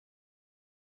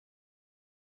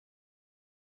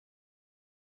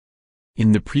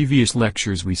In the previous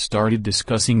lectures we started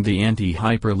discussing the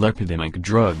antihyperlipidemic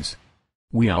drugs.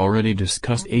 We already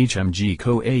discussed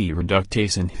HMG-CoA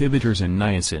reductase inhibitors and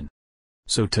niacin.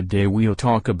 So today we'll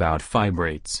talk about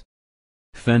fibrates.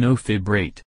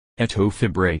 Fenofibrate,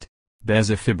 etofibrate,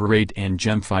 bezafibrate and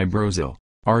Gemfibrozil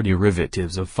are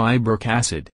derivatives of fibric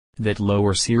acid that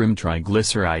lower serum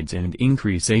triglycerides and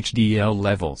increase HDL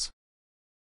levels.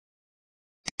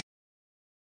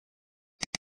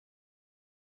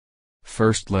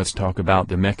 First, let's talk about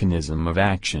the mechanism of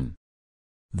action.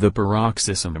 The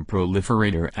peroxisome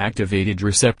proliferator activated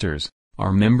receptors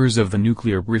are members of the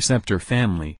nuclear receptor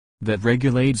family that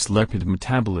regulates lipid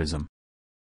metabolism.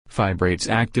 Fibrates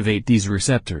activate these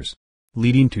receptors,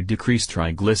 leading to decreased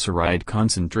triglyceride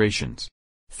concentrations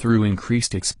through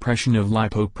increased expression of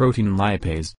lipoprotein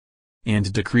lipase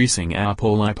and decreasing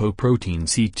apolipoprotein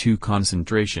C2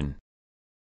 concentration.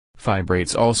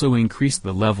 Fibrates also increase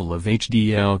the level of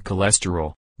HDL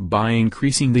cholesterol by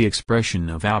increasing the expression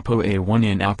of ApoA1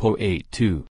 and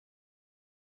ApoA2.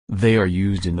 They are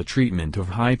used in the treatment of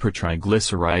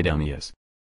hypertriglyceridemias.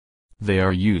 They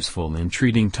are useful in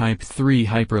treating type 3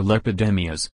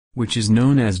 hyperlipidemias, which is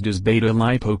known as beta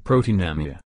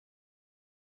lipoproteinemia.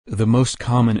 The most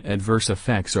common adverse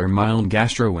effects are mild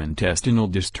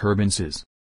gastrointestinal disturbances.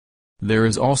 There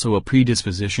is also a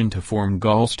predisposition to form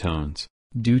gallstones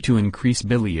due to increased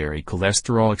biliary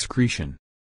cholesterol excretion.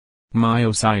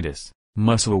 Myositis,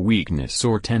 muscle weakness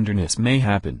or tenderness may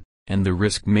happen, and the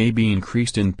risk may be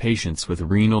increased in patients with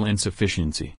renal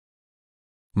insufficiency.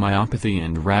 Myopathy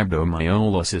and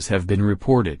rhabdomyolysis have been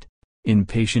reported in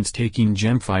patients taking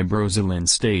Gemfibrozil and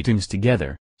statins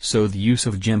together, so the use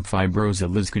of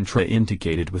Gemfibrozil is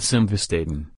contraindicated with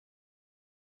simvastatin.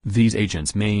 These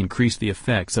agents may increase the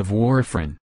effects of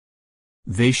warfarin.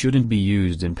 They shouldn't be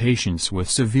used in patients with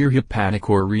severe hepatic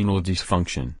or renal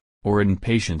dysfunction, or in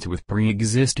patients with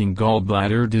pre-existing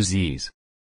gallbladder disease.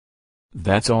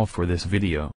 That's all for this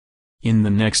video. In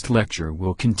the next lecture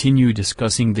we'll continue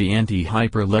discussing the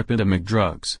antihyperlipidemic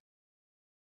drugs.